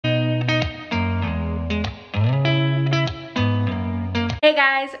Hey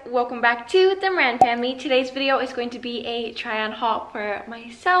guys, welcome back to the Moran Family. Today's video is going to be a try-on haul for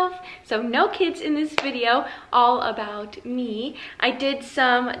myself. So no kids in this video, all about me. I did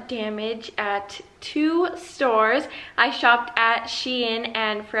some damage at two stores. I shopped at Shein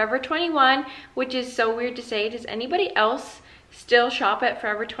and Forever 21, which is so weird to say. Does anybody else still shop at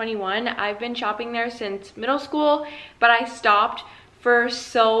Forever 21? I've been shopping there since middle school, but I stopped for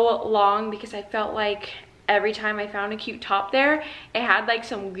so long because I felt like every time I found a cute top there, it had like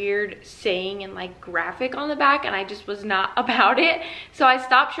some weird saying and like graphic on the back, and I just was not about it. So I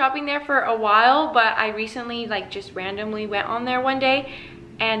stopped shopping there for a while, but I recently like just randomly went on there one day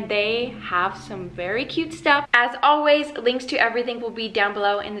and they have some very cute stuff. As always, links to everything will be down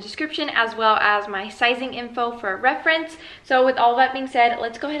below in the description, as well as my sizing info for reference. So with all that being said,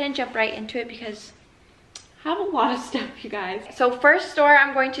 let's go ahead and jump right into it because I have a lot of stuff, you guys. So first store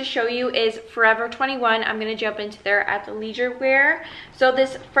I'm going to show you is Forever 21. I'm gonna jump into their athleisure wear. So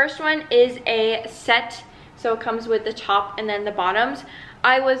this first one is a set. So it comes with the top and then the bottoms.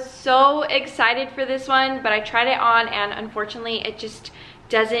 I was so excited for this one, but I tried it on and unfortunately it just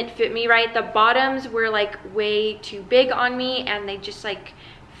doesn't fit me right. The bottoms were like way too big on me and they just like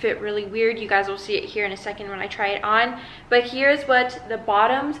fit really weird. You guys will see it here in a second when I try it on. But here's what the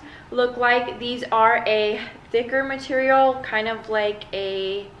bottoms look like. These are a thicker material, kind of like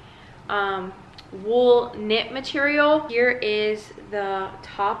a wool knit material. Here is the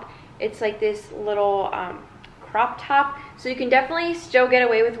top. It's like this little crop top. So you can definitely still get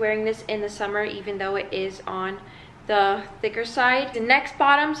away with wearing this in the summer, even though it is on the thicker side. The next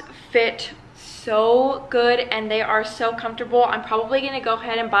bottoms fit so good and they are so comfortable. I'm probably gonna go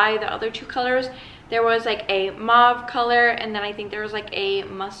ahead and buy the other two colors. There was like a mauve color and then I think there was like a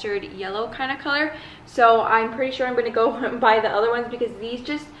mustard yellow kind of color. So I'm pretty sure I'm gonna go and buy the other ones because these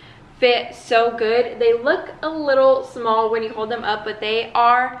just fit so good. They look a little small when you hold them up, but they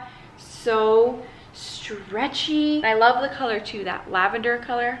are so stretchy. I love the color too, that lavender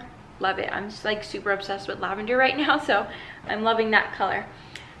color. Love it. I'm just like super obsessed with lavender right now, so I'm loving that color.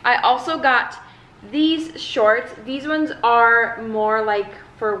 I also got these shorts. These ones are more like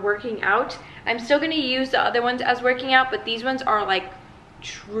for working out. I'm still going to use the other ones as working out, but these ones are like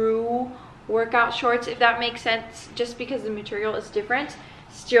true workout shorts, if that makes sense, just because the material is different.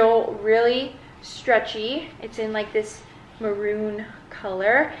 Still really stretchy. It's in like this maroon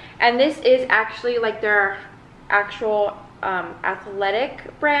color, and this is actually like their actual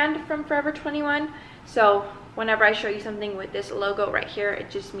athletic brand from Forever 21. So whenever I show you something with this logo right here,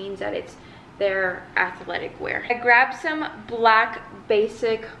 it just means that it's their athletic wear. I grabbed some black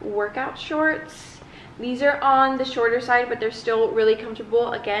basic workout shorts. These are on the shorter side, but they're still really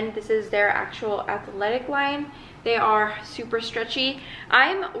comfortable. Again, this is their actual athletic line. They are super stretchy.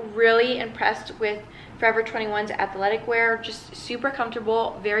 I'm really impressed with Forever 21's athletic wear. Just super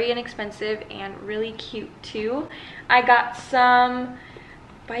comfortable, very inexpensive, and really cute too. I got some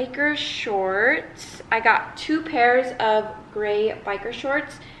biker shorts. I got two pairs of gray biker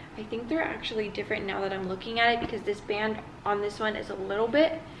shorts. I think they're actually different now that I'm looking at it because this band on this one is a little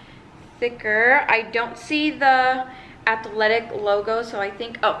bit thicker. I don't see the athletic logo, so I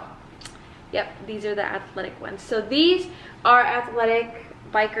think, oh, yep, these are the athletic ones. So these are athletic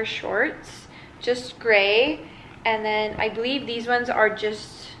biker shorts, just gray. And then I believe these ones are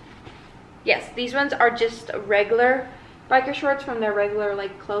just, yes, these ones are just regular biker shorts from their regular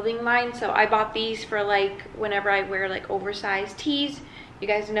like clothing line. So I bought these for like whenever I wear like oversized tees. You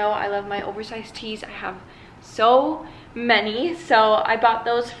guys know I love my oversized tees. I have so many, so I bought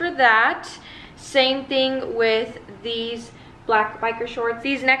those for that. Same thing with these black biker shorts.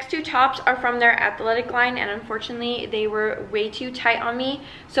 These next two tops are from their athletic line, and unfortunately they were way too tight on me.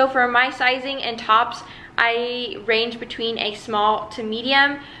 So for my sizing and tops, I range between a small to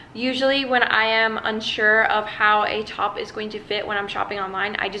medium. Usually when I am unsure of how a top is going to fit when I'm shopping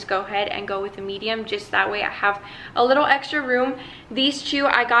online, I just go ahead and go with a medium, just that way I have a little extra room. These two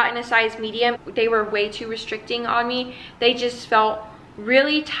I got in a size medium. They were way too restricting on me. They just felt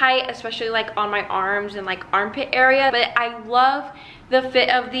really tight, especially like on my arms and like armpit area. But I love the fit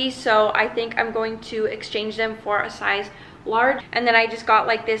of these, so I think I'm going to exchange them for a size large. And then I just got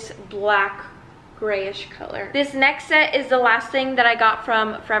like this black grayish color. This next set is the last thing that I got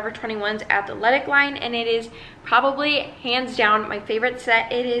from Forever 21's athletic line, and it is probably hands down my favorite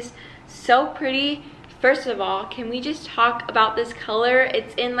set. It is so pretty. First of all, can we just talk about this color?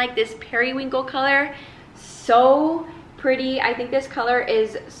 It's in like this periwinkle color. So pretty. I think this color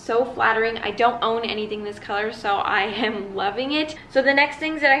is so flattering. I don't own anything this color, so I am loving it. So the next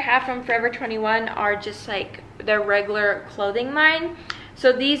things that I have from Forever 21 are just like their regular clothing line.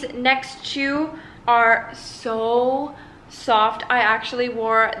 So these next two are so soft. I actually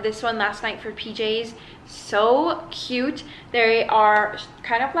wore this one last night for PJs. So cute. They are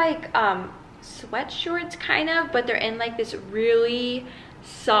kind of like sweat shorts kind of, but they're in like this really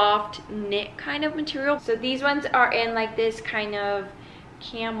soft knit kind of material. So these ones are in like this kind of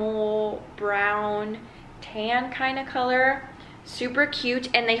camel brown tan kind of color. Super cute,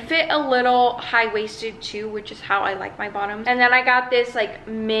 and they fit a little high-waisted too, which is how I like my bottoms. And then I got this like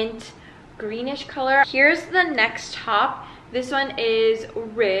mint greenish color. Here's the next top. This one is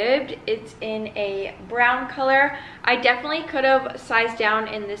ribbed. It's in a brown color. I definitely could have sized down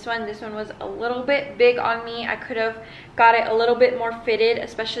in this one. This one was a little bit big on me. I could have got it a little bit more fitted,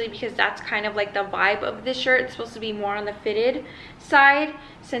 especially because that's kind of like the vibe of this shirt. It's supposed to be more on the fitted side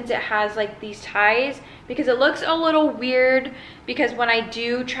since it has like these ties, because it looks a little weird because when I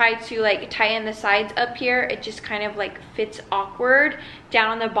do try to like tighten the sides up here, it just kind of like fits awkward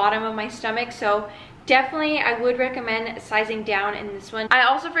down on the bottom of my stomach. So definitely I would recommend sizing down in this one. I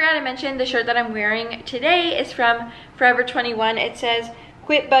also forgot to mention the shirt that I'm wearing today is from Forever 21. It says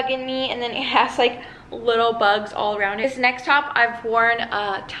quit bugging me, and then it has like little bugs all around it. This next top I've worn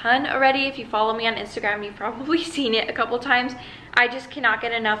a ton already. If you follow me on Instagram, you've probably seen it a couple times. I just cannot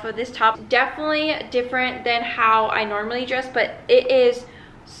get enough of this top. Definitely different than how I normally dress, but it is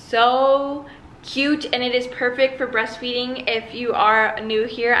so cute and it is perfect for breastfeeding. If you are new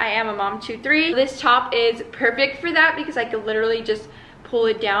here, I am a mom 2-3. This top is perfect for that because I could literally just pull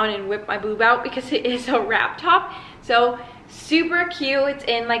it down and whip my boob out because it is a wrap top. So super cute. It's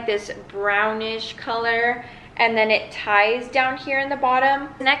in like this brownish color, and then it ties down here in the bottom.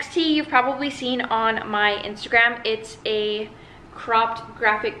 The next tee you've probably seen on my Instagram. It's a cropped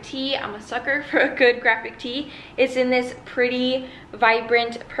graphic tee. I'm a sucker for a good graphic tee. It's in this pretty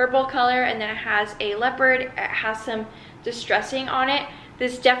vibrant purple color, and then it has a leopard. It has some distressing on it.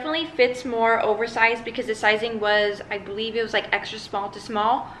 This definitely fits more oversized because the sizing was, I believe it was like extra small to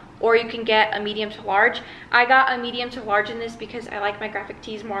small, or you can get a medium to large. I got a medium to large in this because I like my graphic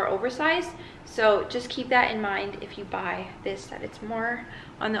tees more oversized. So just keep that in mind if you buy this, that it's more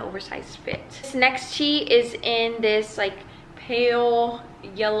on the oversized fit. This next tee is in this like pale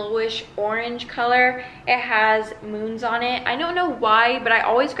yellowish orange color. It has moons on it. I don't know why, but I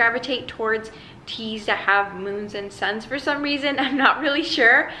always gravitate towards tees that have moons and suns for some reason. I'm not really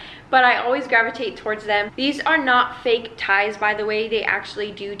sure, but I always gravitate towards them. These are not fake ties, by the way. They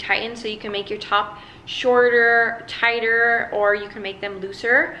actually do tighten, so you can make your top shorter, tighter, or you can make them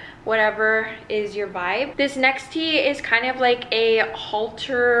looser, whatever is your vibe. This next tee is kind of like a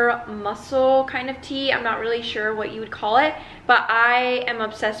halter muscle kind of tee. I'm not really sure what you would call it, but I am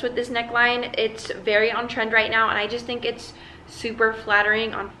obsessed with this neckline. It's very on trend right now, and I just think it's super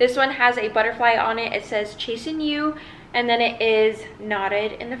flattering. This one has a butterfly on it. It says chasing you, and then it is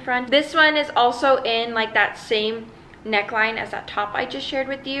knotted in the front. This one is also in like that same neckline as that top I just shared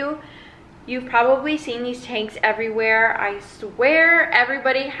with you. You've probably seen these tanks everywhere. I swear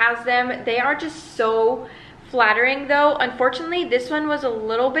everybody has them. They are just so flattering though. Unfortunately, this one was a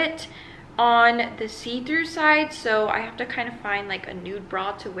little bit on the see-through side, so I have to kind of find like a nude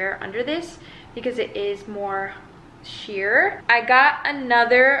bra to wear under this because it is more sheer. I got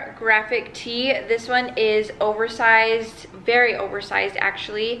another graphic tee. This one is oversized, very oversized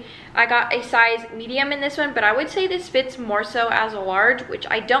actually. I got a size medium in this one, but I would say this fits more so as a large, which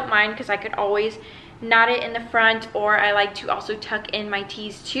I don't mind because I could always knot it in the front, or I like to also tuck in my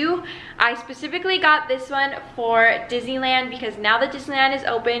tees too. I specifically got this one for Disneyland because now that Disneyland is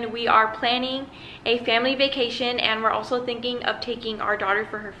open, we are planning a family vacation, and we're also thinking of taking our daughter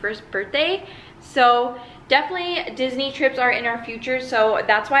for her first birthday. So definitely Disney trips are in our future, so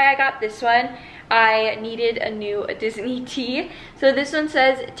that's why I got this one. I needed a new Disney tee. So this one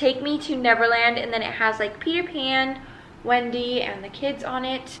says take me to Neverland, and then it has like Peter Pan, Wendy, and the kids on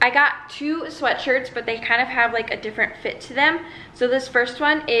it. I got two sweatshirts, but they kind of have like a different fit to them. So this first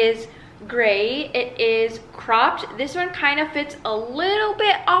one is gray. It is cropped. This one kind of fits a little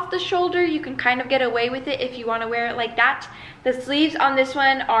bit off the shoulder. You can kind of get away with it if you want to wear it like that. The sleeves on this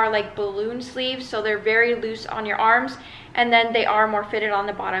one are like balloon sleeves, so they're very loose on your arms, and then they are more fitted on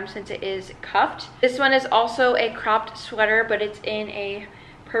the bottom since it is cuffed. This one is also a cropped sweater, but it's in a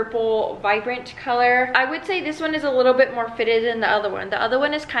purple vibrant color. I would say this one is a little bit more fitted than the other one. The other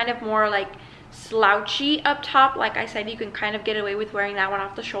one is kind of more like slouchy up top. Like I said, you can kind of get away with wearing that one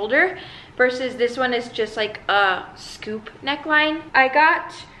off the shoulder, versus this one is just like a scoop neckline. I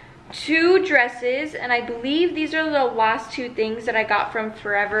got two dresses, and I believe these are the last two things that I got from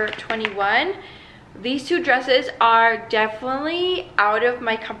Forever 21. These two dresses are definitely out of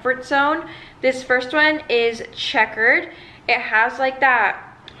my comfort zone. This first one is checkered. It has like that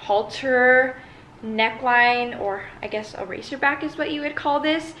halter neckline, or I guess a racer back is what you would call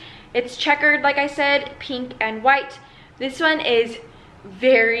this. It's checkered, like I said, pink and white. This one is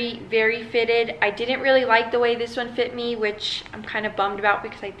very, very fitted. I didn't really like the way this one fit me, which I'm kind of bummed about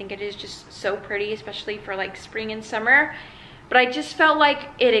because I think it is just so pretty, especially for like spring and summer. But I just felt like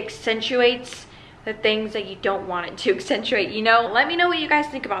it accentuates the things that you don't want it to accentuate, you know? Let me know what you guys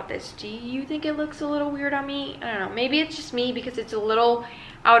think about this. Do you think it looks a little weird on me? I don't know, maybe it's just me because it's a little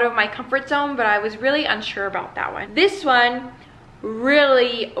out of my comfort zone, but I was really unsure about that one. This one,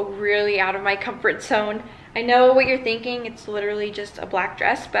 really, really out of my comfort zone. I know what you're thinking, it's literally just a black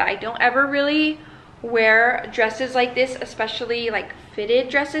dress, but I don't ever really wear dresses like this, especially like fitted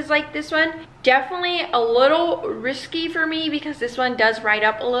dresses like this one. Definitely a little risky for me because this one does ride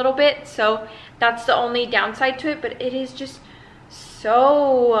up a little bit, so that's the only downside to it, but it is just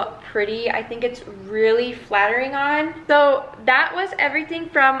so pretty. I think it's really flattering on. So that was everything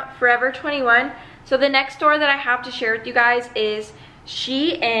from Forever 21. So the next store that I have to share with you guys is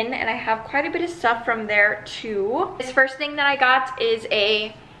Shein, and I have quite a bit of stuff from there too. This first thing that I got is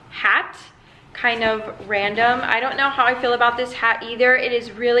a hat, kind of random. I don't know how I feel about this hat either. It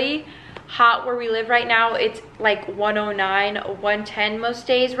is really hot where we live right now. It's like 109, 110 most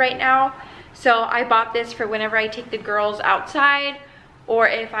days right now. So I bought this for whenever I take the girls outside, or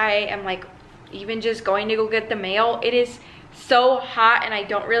if I am like even just going to go get the mail. It is so hot and I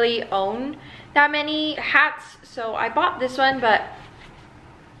don't really own that many hats, so I bought this one, but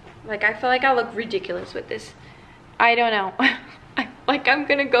like I feel like I look ridiculous with this. I don't know. I feel like I'm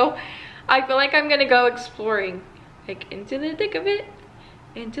gonna go exploring, like into the thick of it,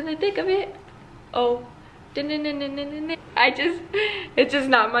 oh, it's just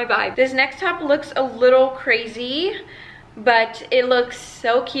not my vibe. This next top looks a little crazy, but it looks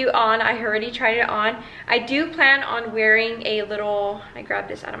so cute on. I already tried it on. I do plan on wearing a little, I grabbed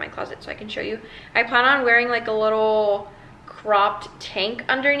this out of my closet so I can show you. I plan on wearing like a little cropped tank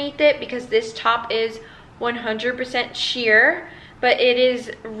underneath it because this top is 100% sheer, but it is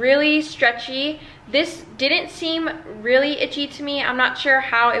really stretchy. This didn't seem really itchy to me. I'm not sure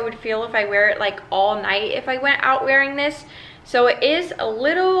how it would feel if I wear it like all night if I went out wearing this. So it is a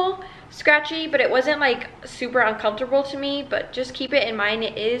little scratchy, but it wasn't like super uncomfortable to me. But just keep it in mind,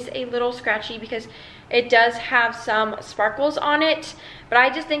 it is a little scratchy because it does have some sparkles on it. But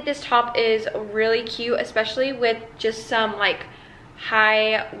I just think this top is really cute, especially with just some like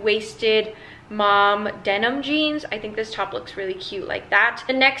high-waisted mom denim jeans. I think this top looks really cute like that.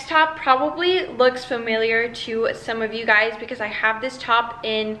 The next top probably looks familiar to some of you guys because I have this top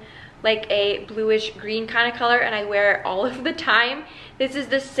in like a bluish green kind of color and I wear it all of the time. This is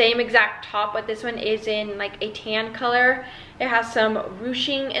the same exact top, but this one is in like a tan color. It has some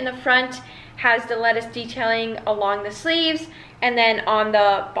ruching in the front, has the lettuce detailing along the sleeves, and then on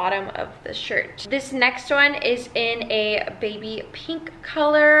the bottom of the shirt. This next one is in a baby pink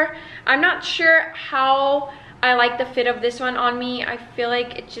color. I'm not sure how I like the fit of this one on me. I feel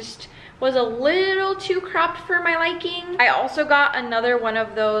like it just was a little too cropped for my liking. I also got another one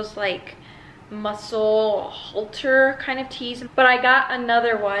of those like muscle halter kind of tees, but I got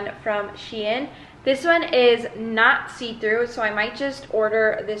another one from Shein. This one is not see-through, so I might just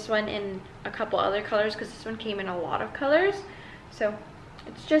order this one in a couple other colors because this one came in a lot of colors. So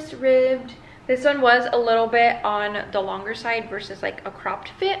it's just ribbed. This one was a little bit on the longer side versus like a cropped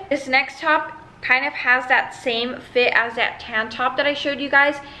fit. This next top kind of has that same fit as that tan top that I showed you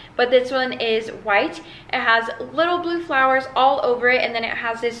guys, but this one is white. It has little blue flowers all over it, and then it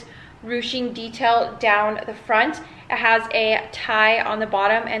has this ruching detail down the front. It has a tie on the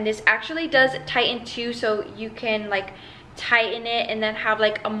bottom, and this actually does tighten too, so you can like tighten it and then have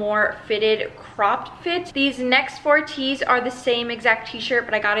like a more fitted cropped fit. These next four tees are the same exact t-shirt,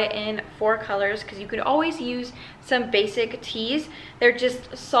 but I got it in 4 colors because you could always use some basic tees. They're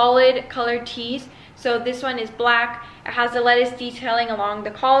just solid colored tees. So this one is black. It has the lettuce detailing along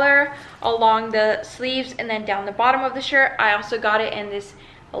the collar, along the sleeves, and then down the bottom of the shirt. I also got it in this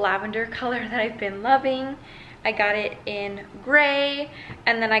lavender color that I've been loving. I got it in gray,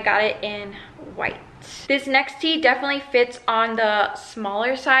 and then I got it in white. This next tee definitely fits on the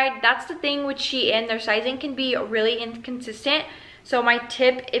smaller side. That's the thing with Shein, their sizing can be really inconsistent. So my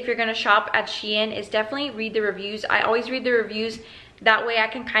tip if you're gonna shop at Shein is definitely read the reviews. I always read the reviews, that way I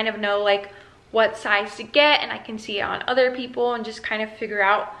can kind of know like what size to get, and I can see it on other people and just kind of figure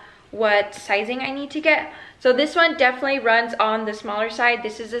out what sizing I need to get. So this one definitely runs on the smaller side.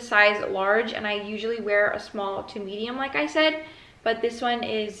 This is a size large, and I usually wear a small to medium like I said, but this one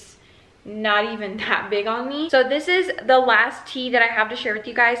is not even that big on me. So this is the last tee that I have to share with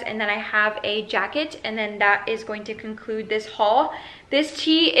you guys, and then I have a jacket, and then that is going to conclude this haul. This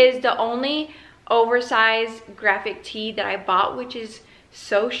tee is the only oversized graphic tee that I bought, which is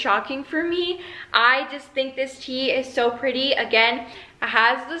so shocking for me. I just think this tee is so pretty. Again, it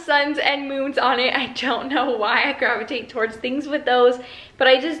has the suns and moons on it. I don't know why I gravitate towards things with those, but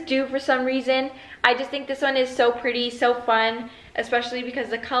I just do for some reason. I just think this one is so pretty, so fun, especially because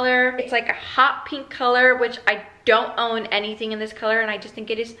the color, it's like a hot pink color, which I don't own anything in this color, and I just think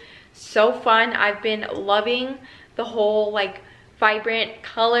it is so fun. I've been loving the whole like vibrant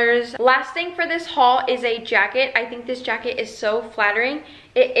colors. Last thing for this haul is a jacket. I think this jacket is so flattering.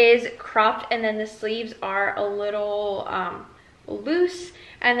 It is cropped, and then the sleeves are a little loose,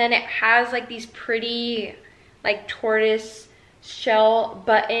 and then it has like these pretty like tortoise shell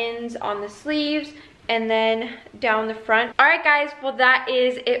buttons on the sleeves and then down the front. All right guys, well that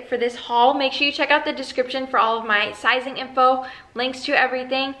is it for this haul. Make sure you check out the description for all of my sizing info, links to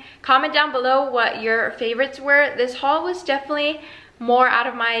everything. Comment down below what your favorites were. This haul was definitely more out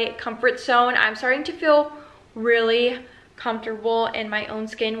of my comfort zone. I'm starting to feel really comfortable in my own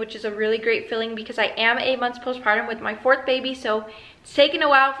skin, which is a really great feeling because I am 8 months postpartum with my 4th baby, so it's taken a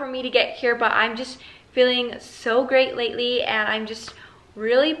while for me to get here, but I'm just feeling so great lately, and I'm just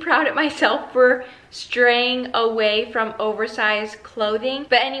really proud of myself for straying away from oversized clothing.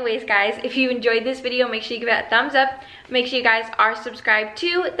 But anyways guys, if you enjoyed this video, make sure you give it a thumbs up. Make sure you guys are subscribed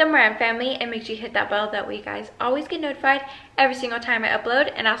to the Moran family, and make sure you hit that bell. That way you guys always get notified every single time I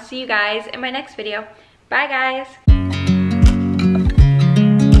upload, and I'll see you guys in my next video. Bye guys.